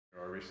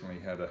recently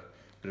had a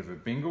bit of a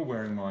bingle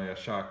wearing my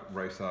Shark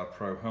Race R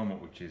Pro helmet,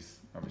 which is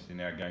obviously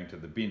now going to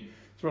the bin.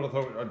 So what I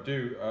thought I'd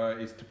do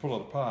is to pull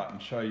it apart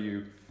and show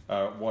you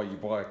why you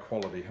buy a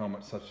quality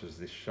helmet such as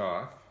this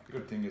Shark. The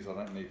good thing is I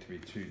don't need to be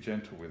too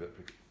gentle with it.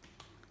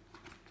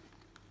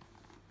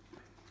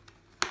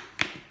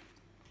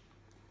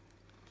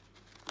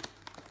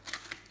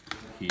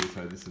 Here,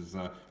 so this is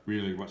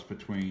really what's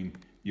between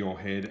your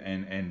head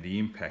and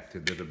the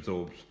impactor that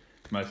absorbs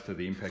most of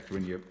the impact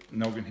when your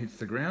noggin hits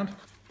the ground.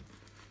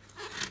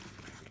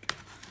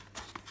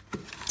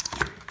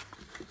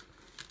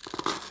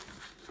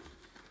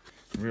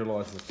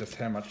 Realises just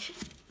how much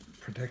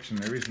protection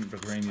there isn't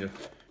between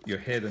your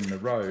head and the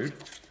road,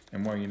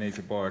 and why you need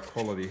to buy a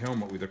quality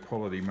helmet with a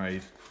quality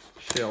made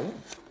shell.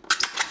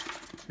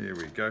 Here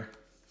we go.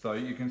 So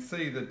you can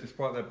see that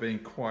despite that being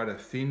quite a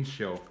thin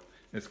shell,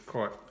 it's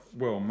quite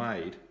well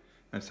made,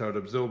 and so it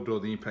absorbed all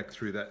the impact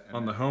through that.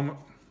 On the helmet,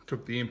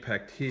 took the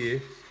impact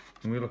here,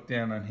 and we look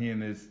down on here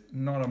and there's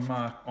not a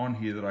mark on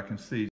here that I can see.